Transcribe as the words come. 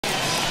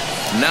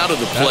Now to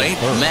the plate,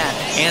 Matt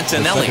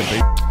Antonelli.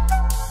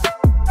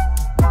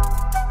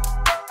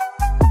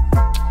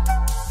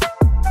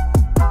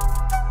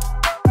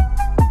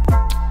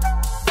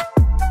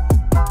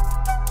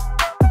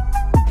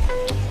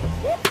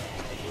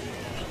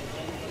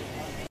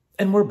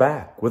 And we're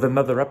back with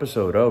another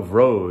episode of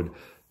Road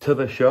to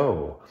the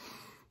Show.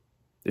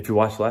 If you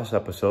watched last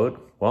episode,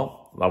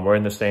 well, I'm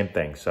wearing the same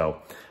thing.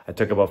 So I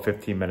took about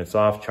 15 minutes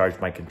off,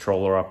 charged my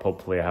controller up.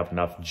 Hopefully I have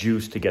enough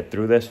juice to get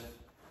through this.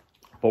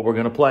 But we're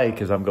going to play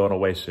because I'm going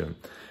away soon.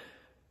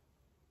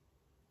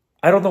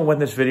 I don't know when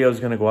this video is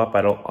going to go up.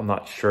 I'm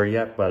not sure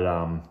yet,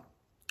 but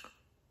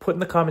put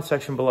in the comment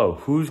section below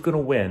who's going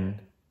to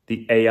win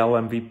the AL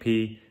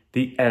MVP,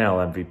 the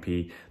NL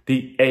MVP,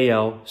 the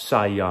AL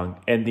Cy Young,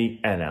 and the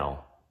NL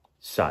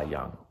Cy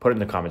Young. Put it in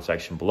the comment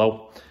section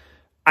below.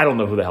 I don't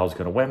know who the hell's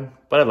going to win,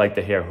 but I'd like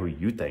to hear who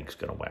you think's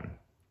going to win.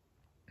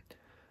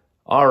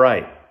 All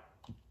right.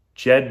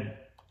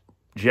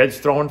 Jed's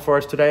throwing for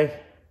us today.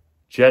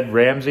 Jed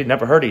Ramsey.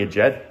 Never heard of you,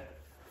 Jed.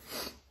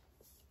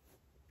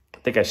 I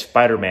think I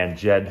Spider-Man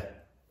Jed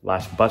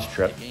last bus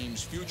trip. You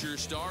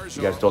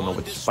guys don't know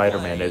what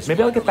Spider-Man is.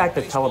 Maybe I'll get back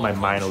to telling my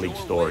minor league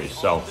stories.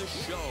 So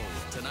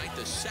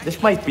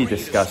this might be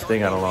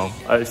disgusting. I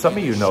don't know. Some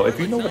of you know. If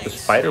you know what the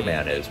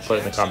Spider-Man is, put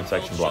it in the comment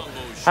section below.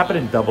 Happened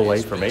in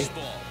AA for me.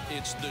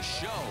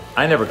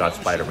 I never got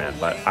Spider-Man,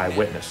 but I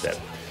witnessed it.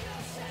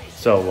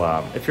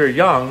 So if you're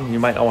young,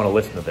 you might not want to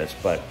listen to this.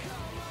 But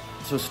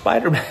so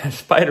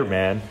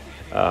Spider-Man.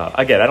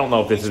 Again, I don't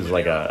know if this is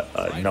like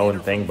a known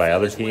thing by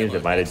other teams.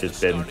 It might have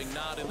just been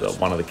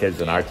one of the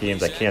kids in our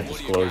teams. I can't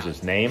disclose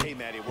his name. He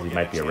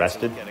might be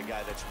arrested.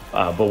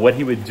 But what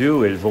he would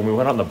do is when we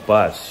went on the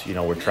bus, you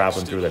know, we're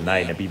traveling through the night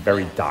and it'd be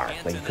very dark.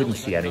 Like you couldn't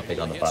see anything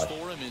on the bus.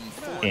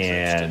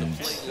 And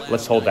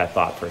let's hold that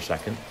thought for a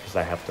second because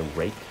I have to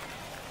rake.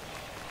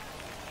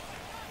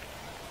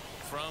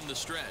 From the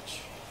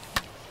stretch.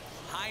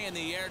 High in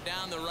the air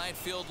down the right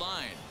field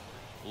line.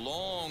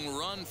 Long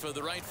run for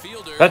the right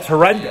fielder. That's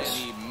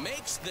horrendous.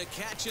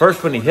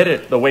 First, when he hit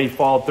it, the way he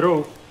followed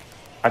through,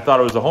 I thought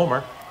it was a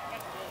homer.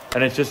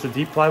 And it's just a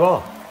deep fly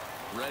ball.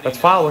 That's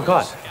foul and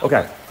caught.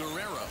 Okay.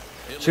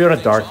 So you're on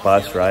a dark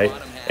bus, right?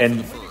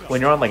 And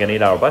when you're on like an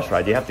 8-hour bus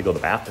ride, you have to go to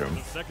the bathroom.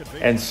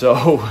 And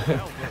so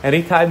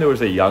anytime there was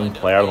a young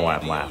player, I don't know why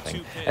I'm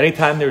laughing.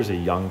 Anytime there's a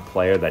young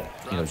player that,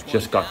 you know,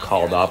 just got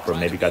called up or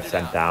maybe got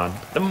sent down,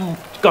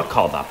 got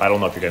called up. I don't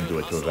know if you're going to do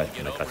it to a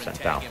veteran that got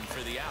sent down.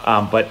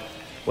 But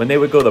when they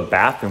would go to the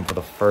bathroom for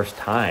the first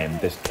time,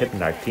 this kid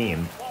in our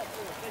team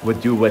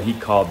would do what he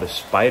called the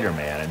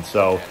Spider-Man. And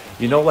so,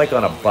 you know, like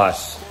on a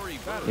bus,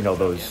 you know,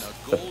 the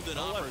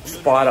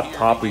spot up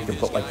top where you can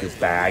put like your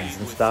bags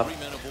and stuff.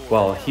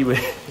 Well, he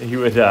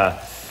had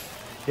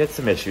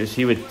some issues.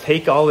 He would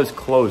take all his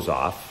clothes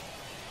off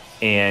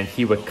and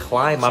he would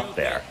climb up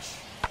there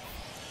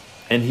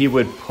and he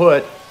would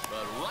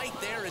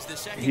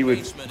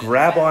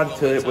grab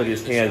onto it with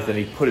his hands and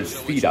he'd put his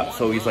feet up.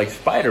 So he's like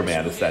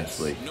Spider-Man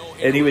essentially.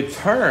 And he would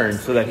turn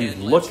so that he's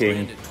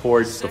looking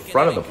towards the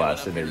front of the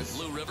bus and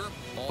his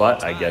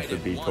butt, I guess,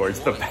 would be towards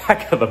the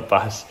back of the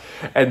bus.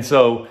 And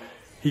so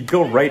he'd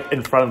go right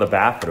in front of the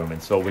bathroom.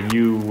 And so when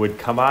you would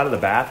come out of the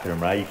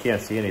bathroom, right, you can't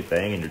see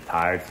anything and you're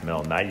tired, it's the middle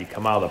of the night, you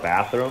come out of the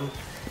bathroom,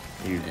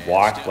 you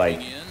walk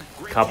like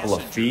a couple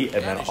of feet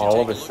and then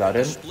all of a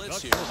sudden,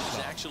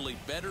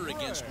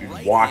 you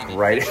walk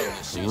right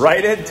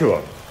into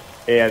him.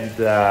 And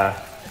now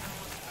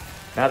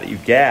that you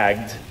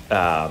gagged,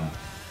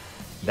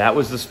 that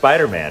was the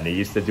Spider-Man. He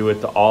used to do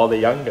it to all the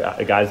young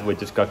guys that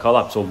just got called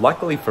up. So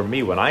luckily for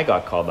me, when I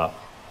got called up,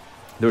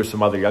 there were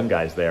some other young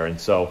guys there. And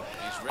so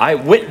I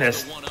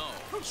witnessed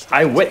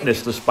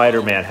the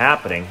Spider-Man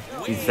happening.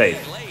 He's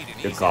safe.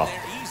 Good call.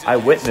 I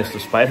witnessed the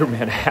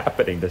Spider-Man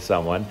happening to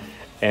someone.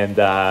 And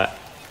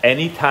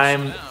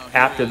anytime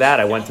after that,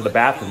 I went to the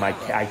bathroom.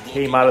 I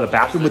came out of the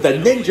bathroom with a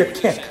ninja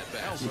kick.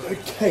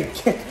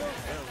 Kick.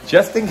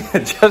 Just in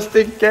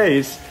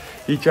case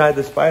he tried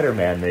to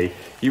Spider-Man me.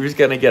 He was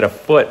going to get a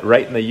foot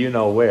right in the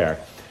you-know-where.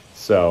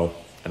 So,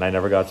 and I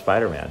never got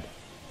Spider-Man.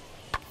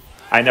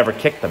 I never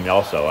kicked them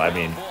also. I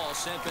mean,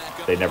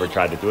 they never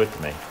tried to do it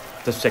to me.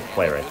 It's a sick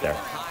play right there.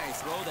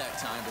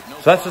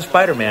 So that's the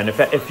Spider-Man.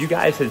 If you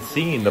guys had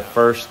seen the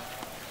first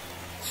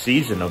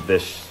season of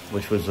this,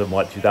 which was in,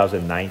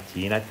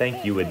 2019, I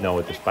think, you would know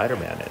what the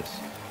Spider-Man is.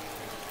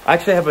 I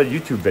actually have a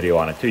YouTube video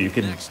on it, too. You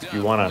can, if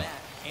you want to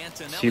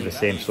see the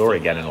same story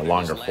again in a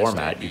longer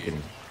format, you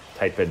can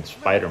type in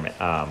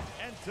Spider-Man.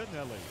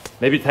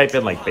 Maybe type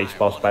in, like,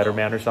 baseball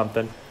Spider-Man or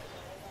something.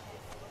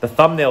 The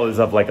thumbnail is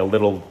of, like, a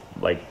little,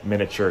 like,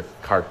 miniature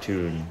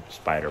cartoon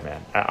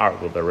Spider-Man.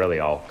 Well, they're really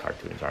all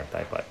cartoons, aren't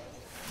they? But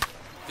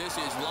it's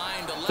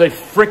a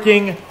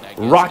freaking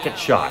rocket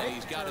shot.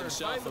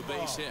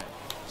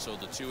 So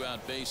the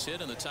 2-out base hit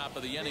and the top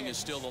of the inning is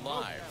still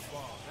alive.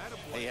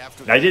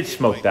 I did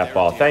smoke that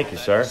ball. Thank you,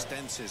 sir.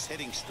 His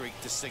hitting streak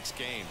to 6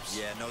 games.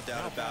 Yeah, no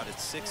doubt about it.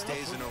 6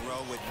 days in a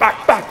row with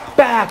back.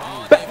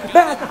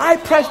 I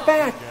pressed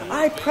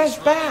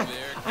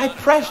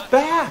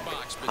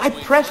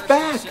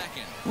back.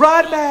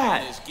 Run,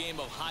 Matt!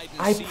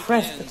 I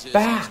pressed it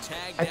back.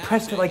 I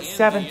pressed it like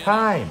 7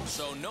 times.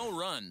 So no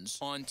runs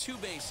on 2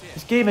 base hits.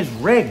 This game is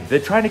rigged. They're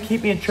trying to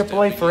keep me in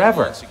AAA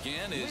forever. Once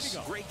again is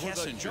Greg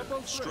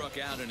Kessinger. Struck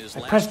out in his I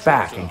last pressed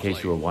back, trip to in the case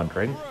plate. you were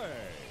wondering.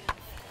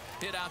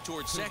 Hit out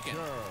towards second.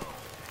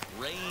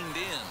 Reined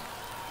in.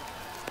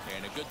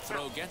 And a good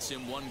throw gets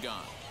him 1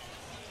 gone.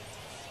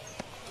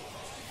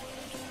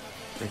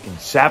 Freaking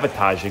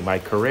sabotaging my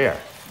career.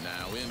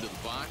 Now into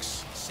the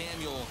box,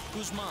 Samuel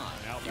Guzman.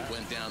 He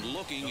went down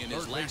looking in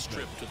his last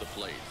trip to the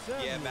plate.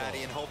 Yeah,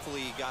 Matty, and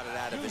hopefully he got it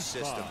out of his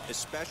system.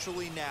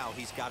 Especially now,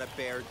 he's got to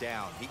bear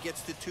down. He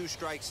gets the 2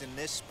 strikes in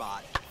this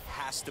spot,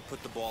 has to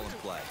put the ball in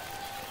play.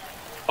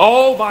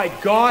 Oh my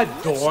God,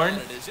 Dorn!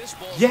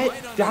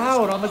 Get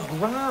down on the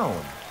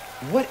ground.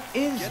 What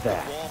is Get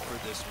that? the ball for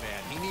this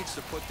man. He needs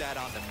to put that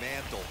on the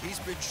mantle. He's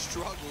been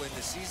struggling.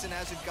 The season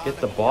hasn't gotten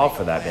Get the ball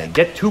for that man.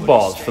 Get 2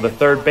 balls for the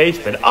third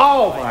baseman.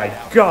 Oh my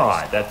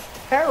God, that's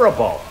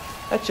terrible.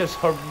 That's just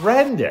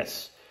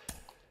horrendous.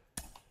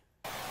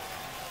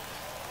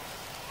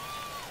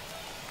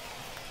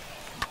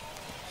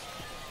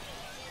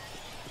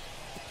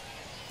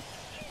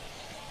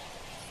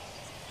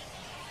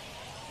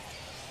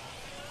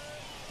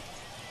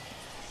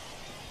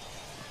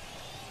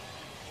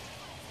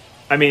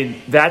 I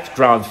mean, that's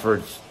grounds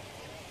for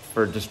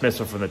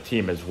dismissal from the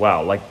team as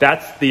well. Like,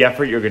 that's the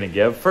effort you're going to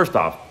give. First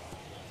off,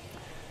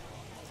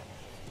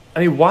 I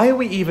mean, why are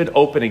we even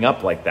opening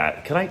up like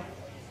that? Can I...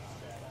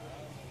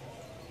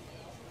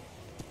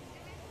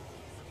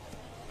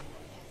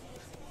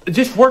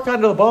 Just work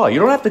onto the ball. You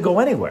don't have to go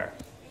anywhere.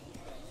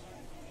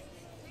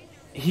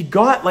 He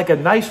got like a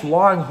nice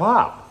long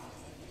hop.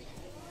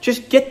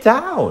 Just get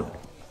down.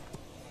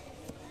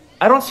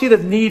 I don't see the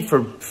need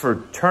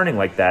for turning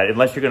like that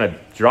unless you're going to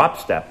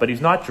drop step, but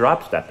he's not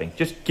drop stepping.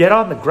 Just get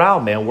on the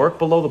ground, man. Work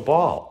below the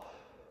ball.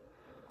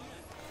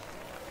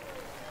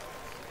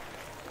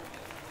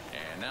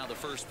 And now the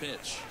first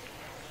pitch.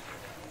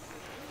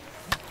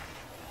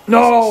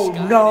 No,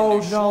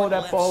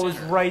 that ball was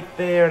right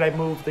there and I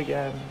moved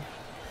again.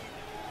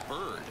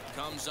 Bird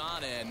comes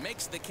on and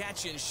makes the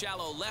catch in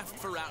shallow left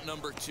for out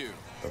number 2.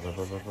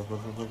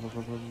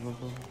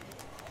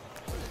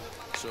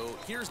 So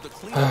here's the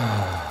cleanup.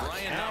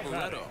 Brian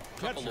Navarreto.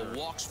 Couple of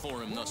walks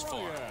for him thus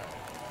far.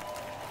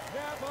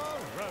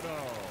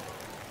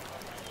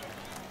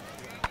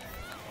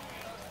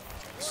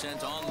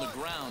 Sent on the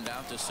ground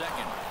out to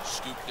second.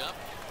 Scooped up.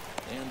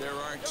 And there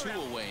are 2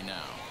 away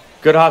now.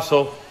 Good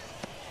hustle.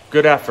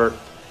 Good effort.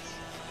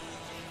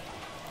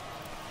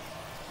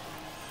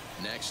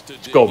 Next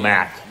to Go,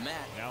 Matt.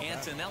 Matt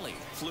Antonelli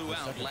flew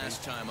out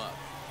last time up.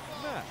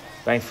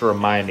 Thanks for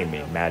reminding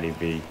me, Matty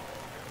V.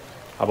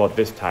 How about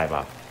this time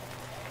up?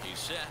 He's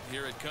set.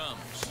 Here it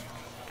comes.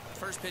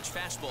 First pitch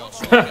fastball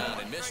swung on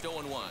and missed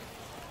 0-1.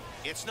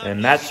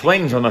 And Matt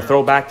swings on the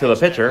throwback to the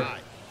pitcher.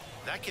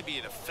 That could be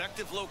an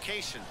effective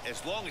location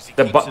as long as he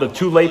The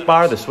too late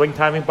bar, the swing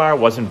timing bar,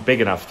 wasn't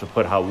big enough to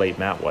put how late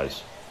Matt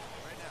was.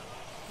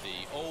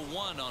 The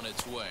 0-1 on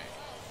its way.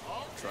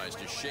 Tries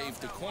to shave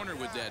the corner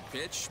with that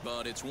pitch,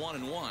 but it's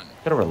 1-1.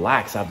 Gotta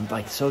relax. I'm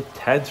like so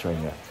tense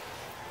right now.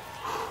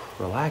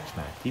 Relax,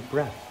 Matt. Deep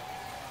breath.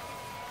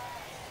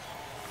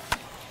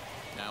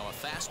 Now a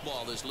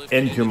fastball is lifted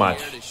In into too the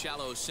much. air to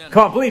shallow center.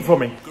 Come on, bleed for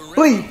me.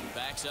 Bleed.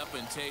 Backs up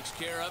and takes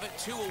care of it.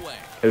 2 away.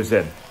 It was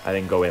in. I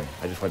didn't go in.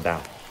 I just went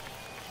down.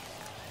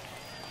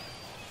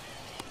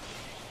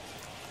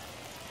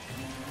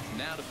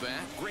 Now to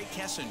bat, Greg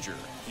Kessinger.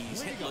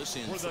 He's hitless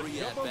in 3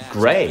 at-bats.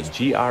 Gray,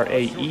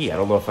 Grae. I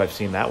don't know if I've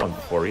seen that one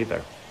before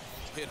either.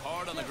 Hit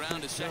hard on the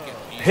ground to second.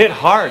 Hit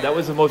hard. That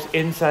was the most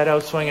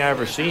inside-out swing I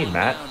ever seen,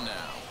 Matt.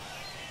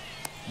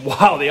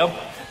 Wow,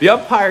 the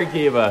umpire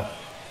gave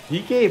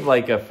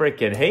like a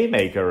freaking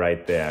haymaker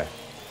right there.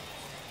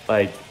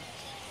 Like,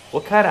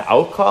 what kind of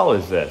out call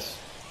is this?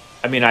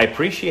 I mean, I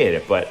appreciate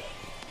it, but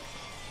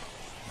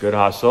good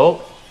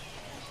hustle.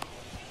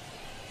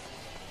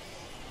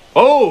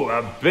 Oh,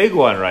 a big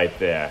one right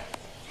there.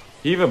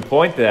 He even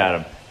pointed at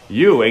him.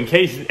 You, in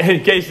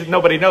case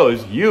nobody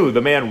knows, you,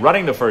 the man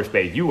running the first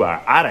base, you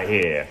are out of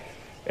here.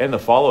 And the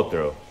follow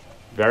through,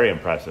 very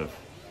impressive.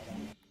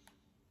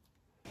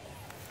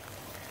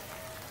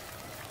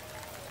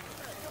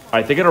 All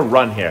right, they're gonna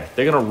run here.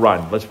 They're gonna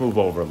run. Let's move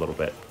over a little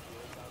bit.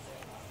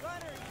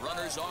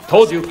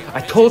 Told you.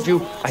 I told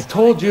you. I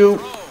told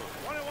you.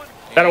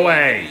 Get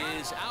away.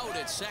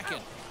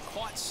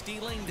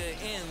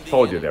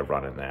 Told you they're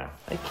running there.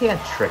 They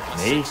can't trick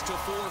me. This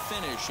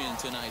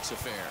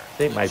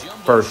ain't my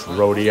first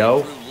rodeo.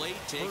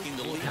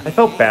 I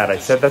felt bad. I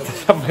said that to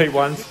somebody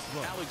once.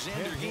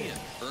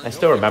 I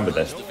still remember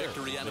this.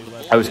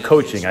 I was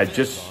coaching. I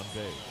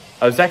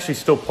was actually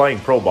still playing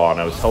pro ball, and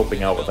I was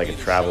helping out with like a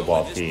travel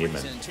ball team.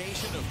 And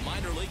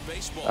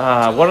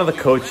one of the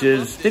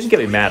coaches didn't get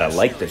me mad. I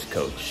liked this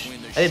coach.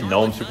 I didn't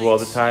know him super well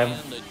at the time,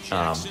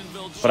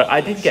 but I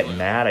didn't get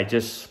mad.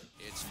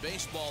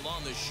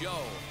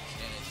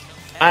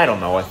 I don't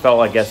know. I felt,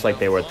 I guess, like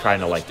they were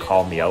trying to like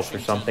call me out for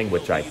something,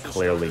 which I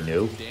clearly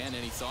knew.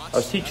 I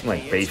was teaching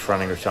like base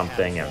running or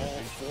something, and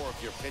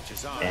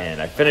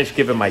And I finished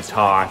giving my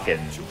talk,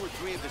 and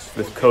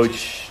this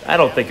coach, I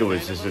don't think it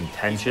was his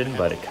intention,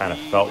 but it kind of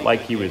felt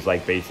like he was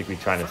like basically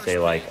trying to say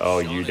like, oh,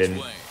 you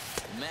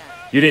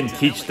didn't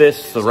teach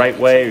this the right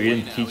way, or you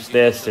didn't teach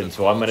this, and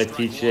so I'm going to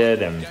teach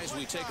it, and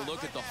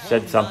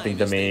said something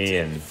to me,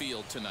 and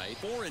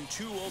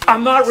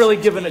I'm not really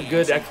giving a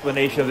good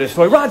explanation of this.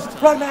 So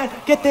run, man,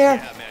 get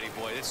there.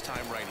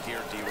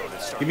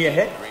 Give me a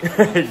hit.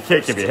 You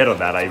can't give me a hit on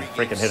that. I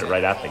freaking hit it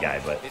right at the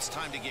guy, but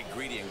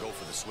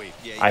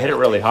I hit it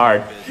really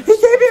hard. He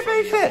gave me a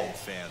base hit.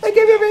 I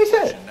gave you a base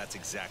hit. That's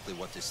exactly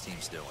what this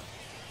team's doing.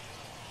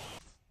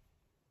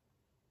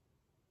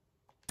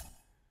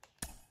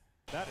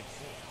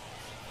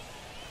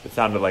 It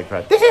sounded like,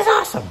 this is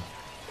awesome.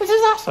 This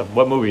is awesome.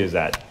 What movie is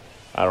that?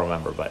 I don't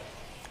remember, but.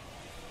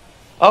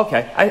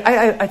 Okay,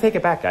 I take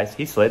it back, guys.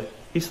 He slid.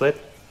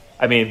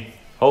 I mean,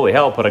 holy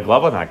hell, put a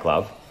glove on that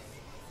glove.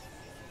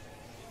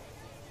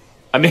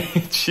 I mean,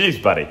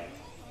 jeez, buddy.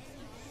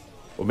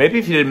 Well, maybe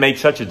if you didn't make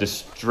such a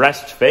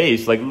distressed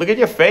face, like, look at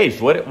your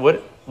face.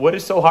 What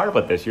is so hard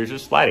about this? You're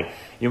just sliding.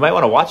 You might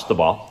want to watch the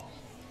ball.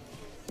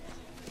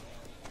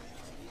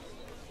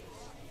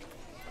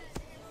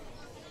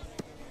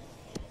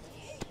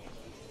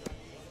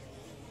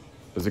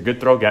 Was a good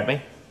throw get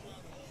me?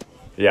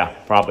 Yeah,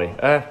 probably.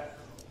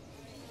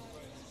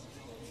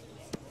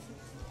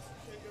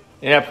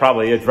 Yeah,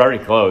 probably. It's very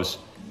close.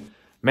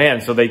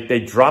 Man, so they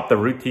dropped the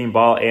routine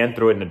ball and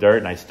threw it in the dirt,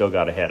 and I still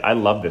got a hit. I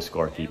love this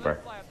scorekeeper.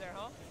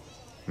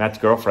 Matt's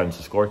girlfriend's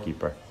the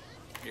scorekeeper.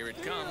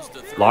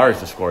 Laura's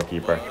the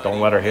scorekeeper.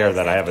 Don't let her hear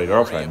that I have a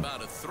girlfriend.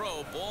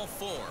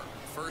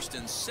 First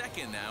and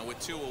second now with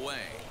 2 away.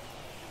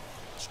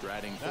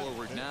 Striding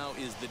forward now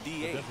is the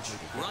DH,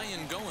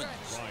 Ryan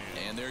Goins.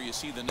 And there you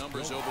see the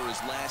numbers over his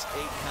last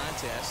 8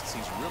 contests.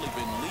 He's really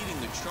been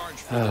leading the charge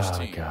for this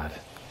team. Oh, God.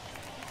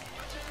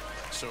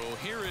 So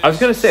here is I was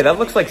going to say, that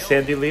looks like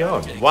Sandy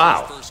Leon.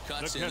 Wow. First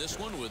cuts in this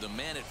one with a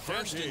man at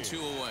first and 2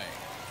 away.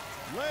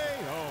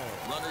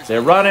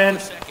 They're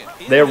running.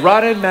 They're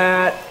running,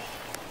 Matt.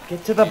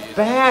 Get to the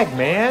bag,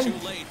 man. Too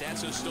late.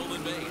 That's a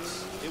stolen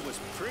base. It was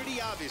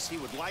pretty obvious he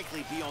would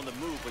likely be on the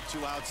move with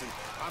 2 outs, and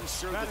I'm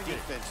sure the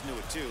defense knew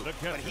it too.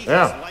 But he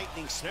has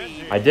lightning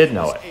speed. I did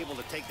know it.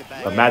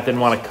 But Matt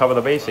didn't want to cover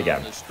the base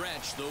again.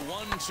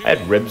 I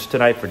had ribs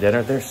tonight for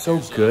dinner. They're so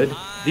good.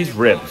 These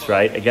ribs,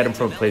 right? I get them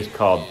from a place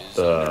called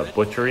the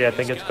Butchery, I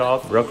think it's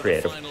called. Real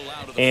creative.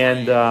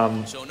 And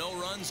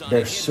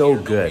they're so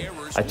good.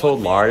 I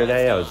told Laura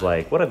today, I was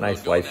like, what a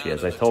nice wife she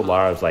is. I told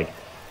Laura, I was like,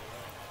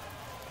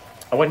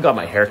 I went and got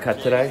my hair cut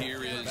today.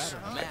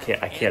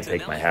 I can't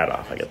take my hat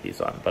off. I got these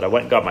on. But I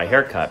went and got my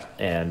hair cut.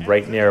 And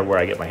right near where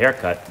I get my hair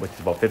cut, which is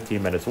about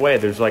 15 minutes away,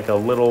 there's like a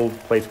little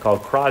place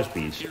called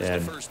Crosby's.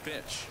 And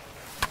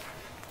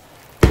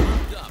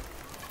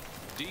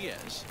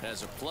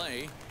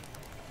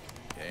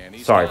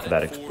sorry for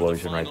that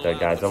explosion right there,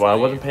 guys. I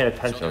wasn't paying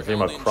attention. I was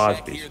thinking about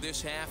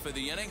Crosby's.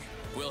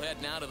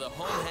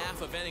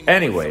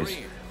 Anyways,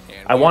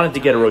 I wanted to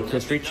get a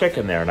rotisserie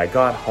chicken there, and I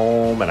got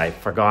home, and I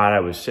forgot. I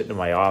was sitting in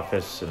my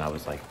office, and I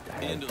was like,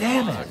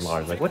 damn it.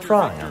 Laura's like, what's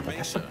wrong? And I was like,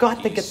 I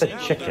forgot to get the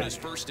chicken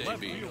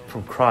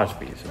from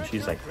Crosby's. And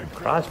she's like, from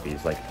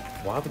Crosby's? Like,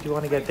 why would you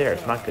want to get there?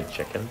 It's not good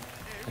chicken.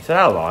 I said,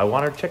 I don't know. I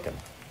want her chicken.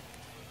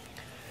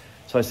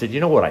 So I said, you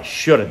know what I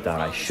should have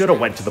done? I should have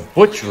went to the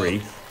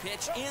butchery,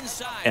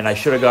 and I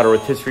should have got a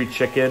rotisserie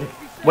chicken.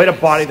 Way to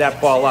body that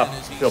ball up.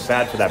 I feel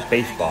bad for that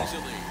baseball.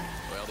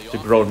 The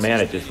grown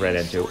man it just ran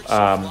into.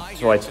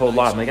 So I told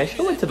Laura, I'm like, I should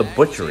have went to the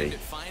butchery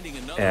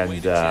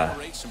and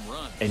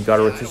got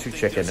a rotisserie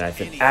chicken. And I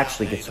said,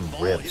 actually get some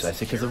ribs. I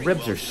said, because the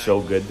ribs are so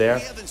good there.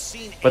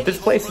 But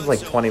this place is like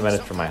 20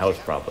 minutes from my house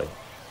probably.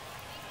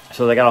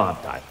 So like, I don't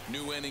have time.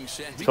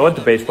 So I went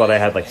to baseball. I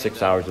had like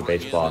 6 hours of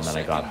baseball, and then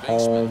I got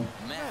home.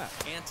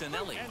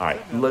 All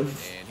right,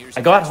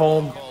 I got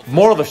home.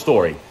 Moral of the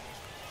story.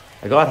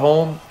 I got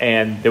home,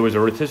 and there was a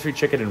rotisserie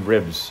chicken and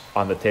ribs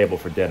on the table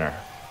for dinner.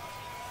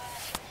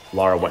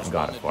 Laura went and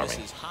got it for me.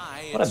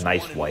 What a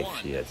nice wife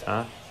she is,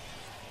 huh?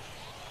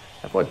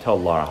 Everyone tell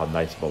Laura how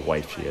nice of a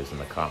wife she is in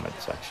the comment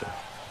section.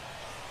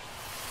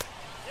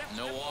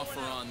 No offer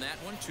on that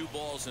one. 2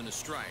 balls and a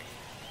strike.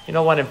 You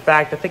know what? In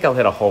fact, I think I'll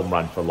hit a home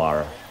run for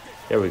Laura.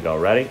 Here we go.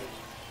 Ready?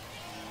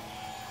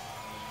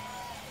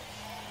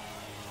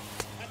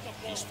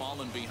 He's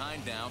fallen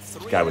behind now. This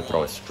guy would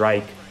throw a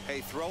strike.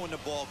 Hey, throwing the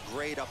ball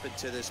great up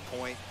until this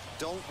point.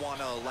 Don't want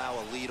to allow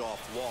a leadoff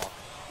walk.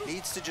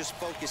 Needs to just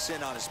focus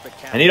in on his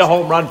mechanics. I need a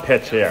home run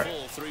pitch here.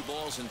 3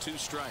 balls and 2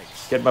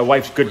 strikes. Get my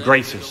wife's good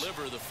graces.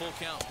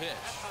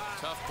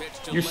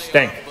 You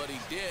stink. But he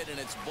did, and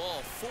it's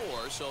ball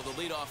 4, so the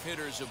leadoff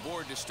hitter's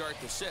aboard to start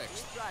the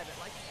 6th.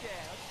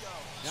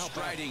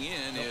 Striding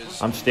in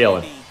is I'm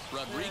stealing.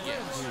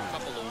 Rodriguez. A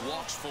couple of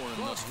walks for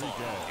him thus far.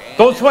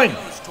 Don't swing.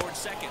 Towards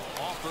second.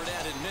 Offered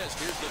at and missed.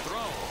 Here's the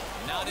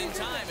throw. Not in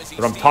time as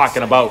what I'm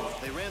talking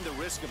about. They ran the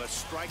risk risk of a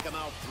strike him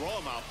out, throw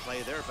him out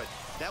play there, but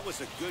that was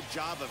a good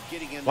job of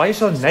getting in. Why are you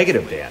so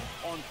negative, Dan?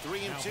 On 3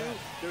 and 2,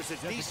 there's a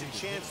decent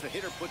chance the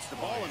hitter puts the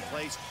ball in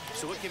place,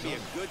 so it can be a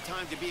good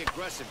time to be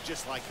aggressive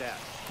just like that.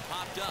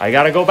 I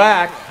gotta go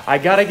back. I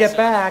gotta get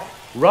back.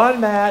 Run,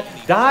 Matt.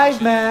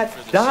 Dive, Matt.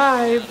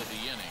 Dive.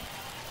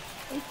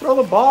 Throw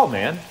the ball,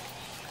 man.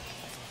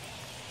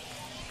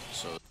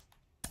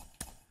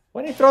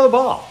 Why didn't you throw the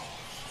ball?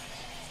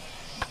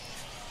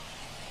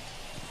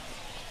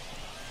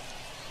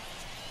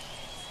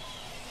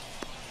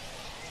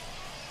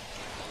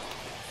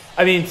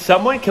 I mean,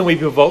 someone, can we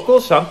be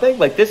vocal? Something?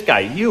 Like this guy,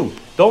 you.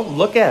 Don't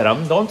look at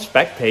him. Don't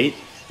spectate.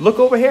 Look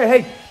over here.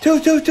 Hey, 2,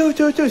 2, 2,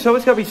 2, 2.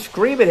 Someone's got to be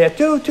screaming here.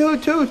 2, 2,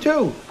 2,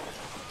 2.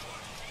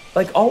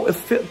 Like, oh,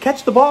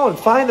 catch the ball and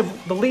find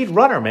the lead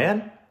runner,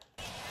 man.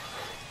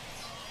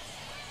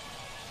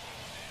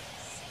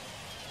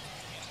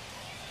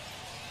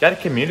 Got to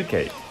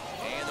communicate.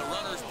 And the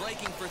runner's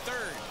breaking for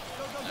third.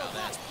 Now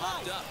that's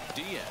popped up.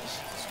 Diaz.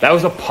 That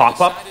was a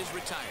pop-up?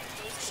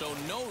 So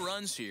no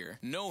runs here,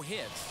 no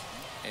hits.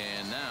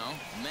 And now,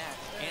 Matt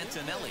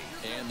Antonelli.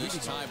 And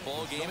this tie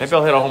ball game. Maybe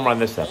I'll hit a home run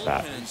this at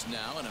bat.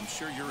 Now, and I'm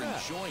sure you're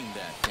enjoying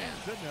that, Dan.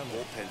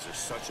 Bullpens are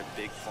such a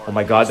big part. Oh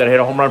my God, did I hit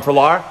a home run for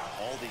Lar?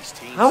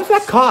 How was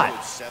that caught?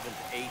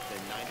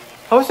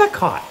 How was that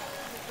caught?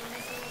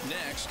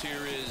 Next,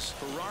 here is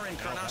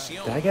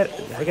Encarnacion. Did I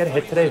get a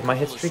hit today? Is my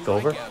hit streak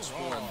over?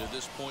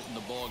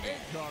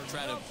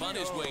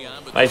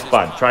 Nice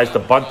bunt. Tries to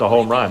bunt the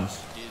home run.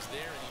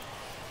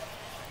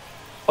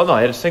 Oh no,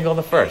 I hit a single in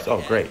the first.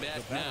 Oh, great.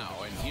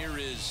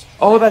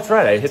 Oh, that's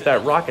right. I hit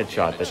that rocket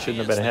shot that shouldn't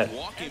have been a hit.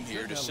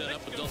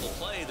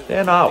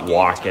 They're not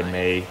walking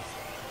me.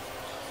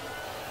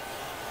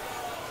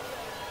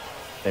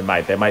 They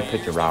might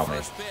pitch around me.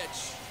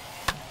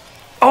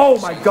 Oh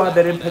my God,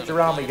 they didn't pitch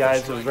around me,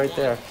 guys. It was right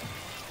there.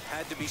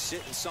 Had to be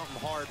sitting something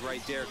hard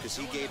right there because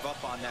he gave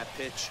up on that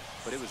pitch,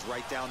 but it was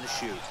right down the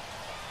chute.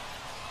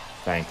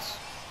 Thanks,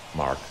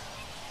 Mark.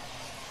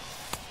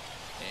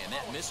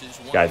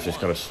 Guy's just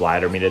going to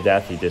slider me to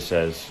death. He just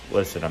says,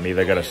 listen, I'm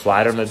either going to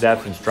slider him to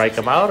death and strike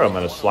him out, or I'm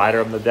going to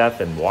slider him to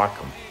death and walk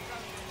him.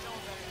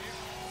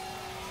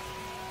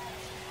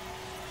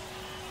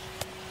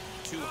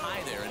 Too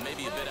high there and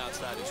maybe a bit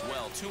outside as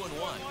well.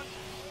 2-1.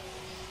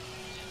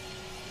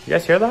 You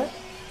guys hear that?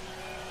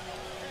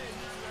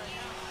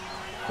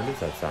 What is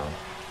that sound?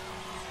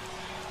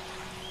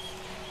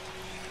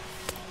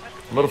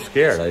 I'm a little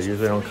scared. I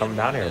usually don't come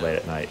down here late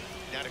at night.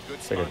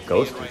 It's like a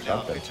ghost or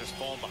something.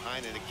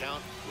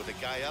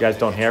 You guys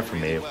don't hear from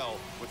me. You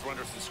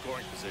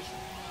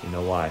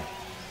know why?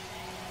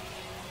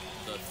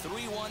 The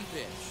 3-1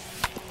 pitch.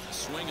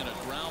 Swinging a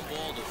ground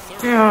ball to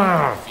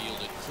third.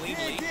 Fielded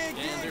cleanly,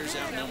 and there's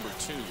out number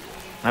 2.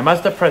 I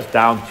must have pressed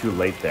down too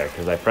late there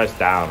because I pressed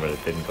down, but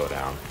it didn't go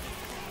down.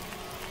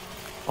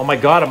 Oh my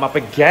God, I'm up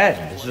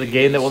again. This is a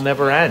game that will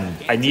never end.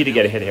 I need to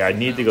get a hit here. I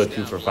need to go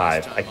 2 for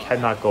 5. I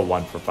cannot go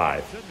 1 for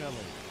 5.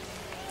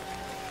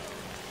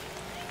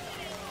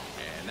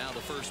 And now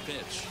the first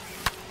pitch.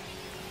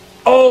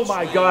 Oh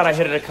my God, I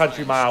hit it a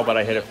country mile, but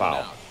I hit it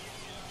foul.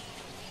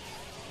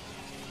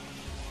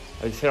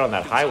 I just hit on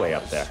that highway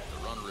up there.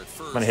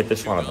 I'm going to hit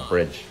this one on the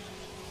bridge.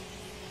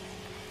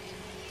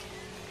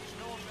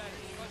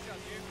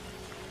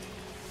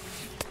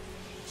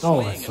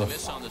 Oh, that's so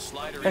slow.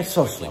 That's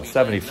so slow.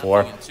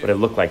 74, but it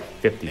looked like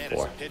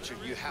 54.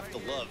 You have to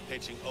love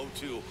pitching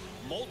 0-2.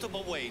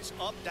 Multiple ways,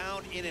 up,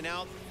 down, in and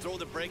out, throw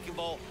the breaking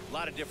ball. A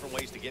lot of different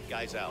ways to get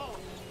guys out.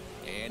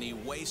 And he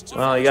wastes.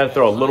 Well, you got to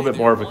throw a little bit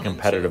more of a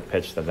competitive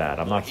pitch than that.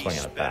 I'm not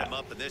swinging at that.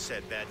 Up in this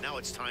at bat. Now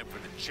it's time for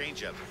the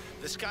changeup.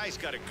 This guy's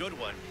got a good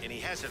one, and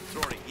he hasn't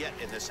thrown it yet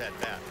in this at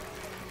bat.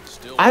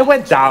 I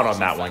went down on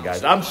that one,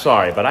 guys. I'm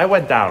sorry, but I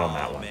went down on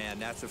that one. Man,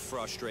 that's a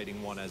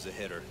frustrating one as a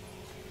hitter.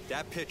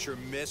 That pitcher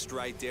missed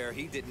right there.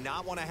 He did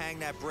not want to hang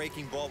that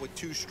breaking ball with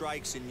 2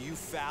 strikes, and you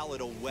foul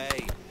it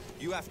away.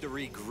 You have to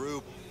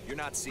regroup. You're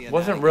not seeing that.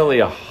 Wasn't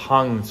really a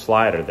hung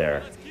slider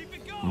there,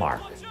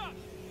 Mark.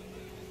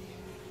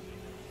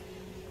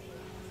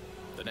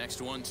 The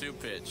next 1-2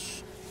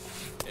 pitch.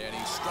 And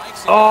he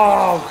strikes it.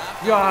 Oh,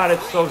 God,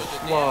 it's so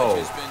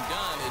slow.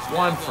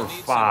 1 for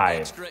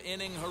 5.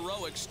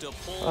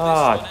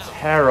 Oh,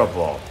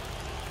 terrible.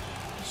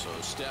 So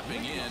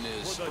stepping in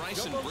is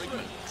Bryson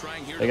Brigman.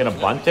 Trying here. They're going to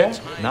bunt there?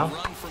 No?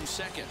 Run from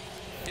second.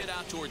 Hit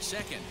out towards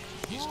second.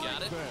 He's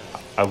got it.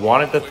 I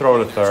wanted to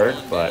throw to third,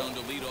 but...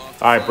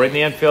 All right, bring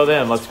the infield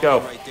in. Let's go.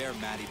 Right there,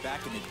 Matty.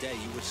 Back in the day,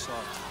 you were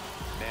soft.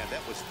 Man,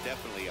 that was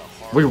definitely a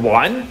hard. We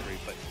won?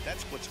 But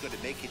that's what's going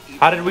to make it even.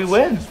 How did we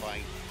win?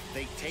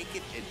 They take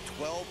it in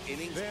 12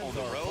 innings on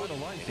the road.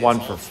 1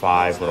 for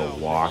 5 with a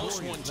walk.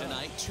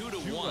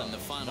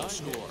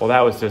 Well,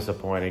 that was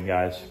disappointing,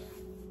 guys.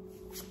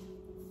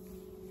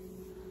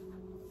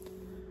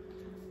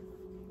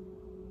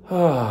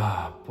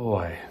 Oh,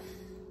 boy.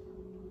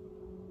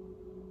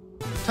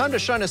 Time to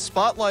shine a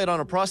spotlight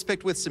on a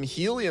prospect with some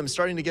helium,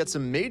 starting to get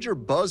some major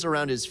buzz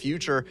around his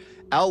future.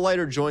 Al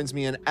Leiter joins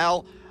me. And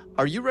Al,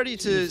 Are you ready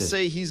to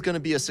say he's going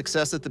to be a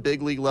success at the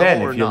big league level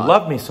Ben, or if you not?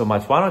 love me so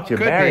much, why don't you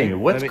marry me?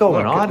 What's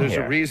going on there's here?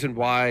 There's a reason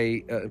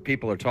why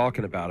people are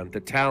talking about him. The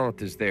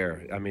talent is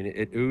there. I mean,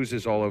 it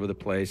oozes all over the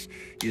place.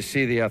 You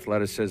see the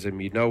athleticism.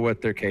 You know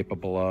what they're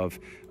capable of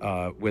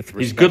with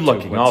respect He's good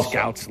looking to what also.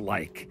 scouts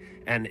like.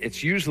 And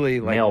it's usually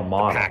like Male the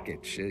model.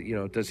 package. You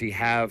know, does he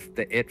have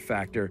the it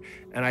factor?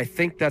 And I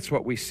think that's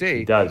what we see.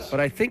 He does. But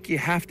I think you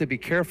have to be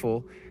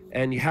careful.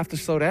 And you have to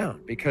slow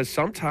down, because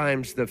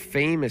sometimes the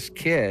famous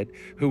kid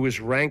who was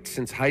ranked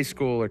since high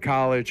school or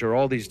college or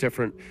all these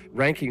different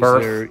rankings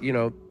there, you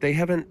know, they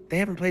haven't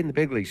played in the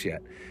big leagues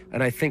yet.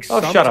 And I think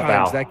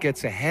sometimes that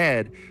gets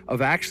ahead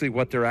of actually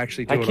what they're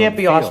actually doing. I can't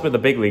be awesome in the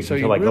big leagues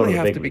until I go to the big leagues. So you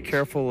really have to be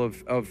careful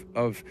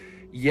of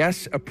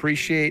yes,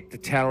 appreciate the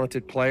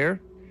talented player,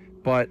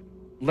 but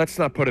let's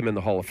not put him in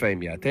the Hall of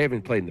Fame yet. They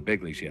haven't played in the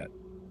big leagues yet.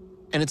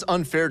 And it's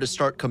unfair to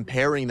start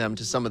comparing them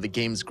to some of the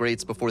game's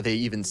greats before they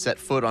even set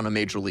foot on a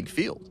major league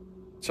field.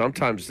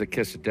 Sometimes the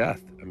kiss of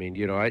death. I mean,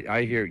 you know,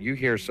 you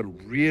hear some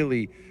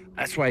really,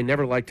 that's why I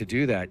never like to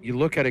do that. You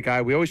look at a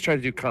guy, we always try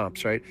to do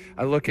comps, right?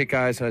 I look at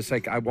guys and it's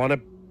like, I want to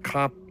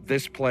comp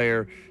this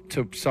player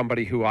to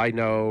somebody who I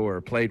know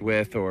or played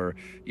with or,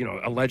 you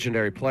know, a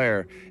legendary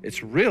player.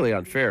 It's really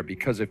unfair,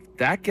 because if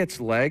that gets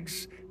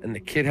legs and the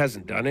kid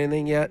hasn't done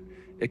anything yet,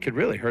 it could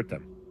really hurt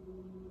them.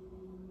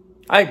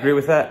 I agree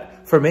with that.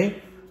 For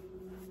me,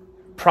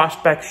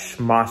 prospect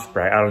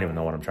schmospect, I don't even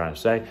know what I'm trying to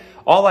say.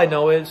 All I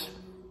know is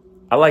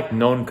I like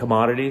known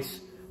commodities,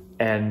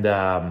 and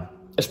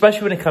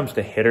especially when it comes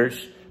to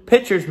hitters.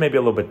 Pitchers may be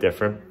a little bit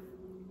different,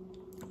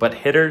 but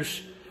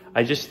hitters,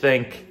 I just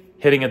think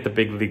hitting at the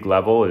big league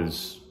level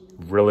is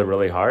really,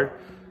 really hard.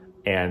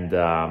 And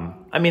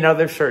I mean, are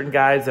there certain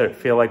guys that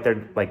feel like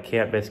they're like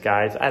can't miss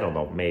guys? I don't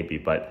know, maybe,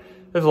 but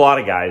there's a lot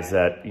of guys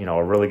that, you know,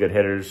 are really good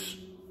hitters,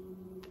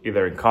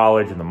 either in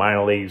college, in the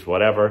minor leagues,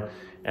 whatever,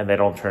 and they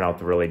don't turn out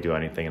to really do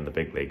anything in the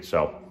big league.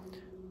 So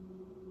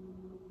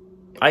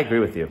I agree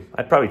with you.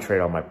 I'd probably trade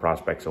all my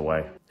prospects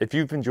away. If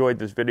you've enjoyed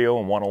this video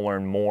and want to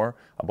learn more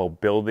about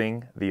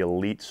building the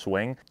elite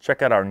swing,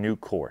 check out our new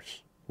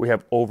course. We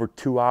have over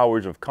 2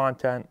 hours of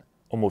content,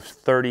 almost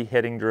 30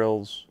 hitting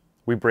drills.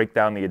 We break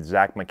down the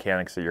exact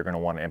mechanics that you're going to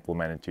want to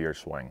implement into your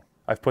swing.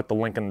 I've put the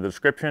link in the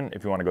description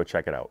if you want to go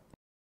check it out.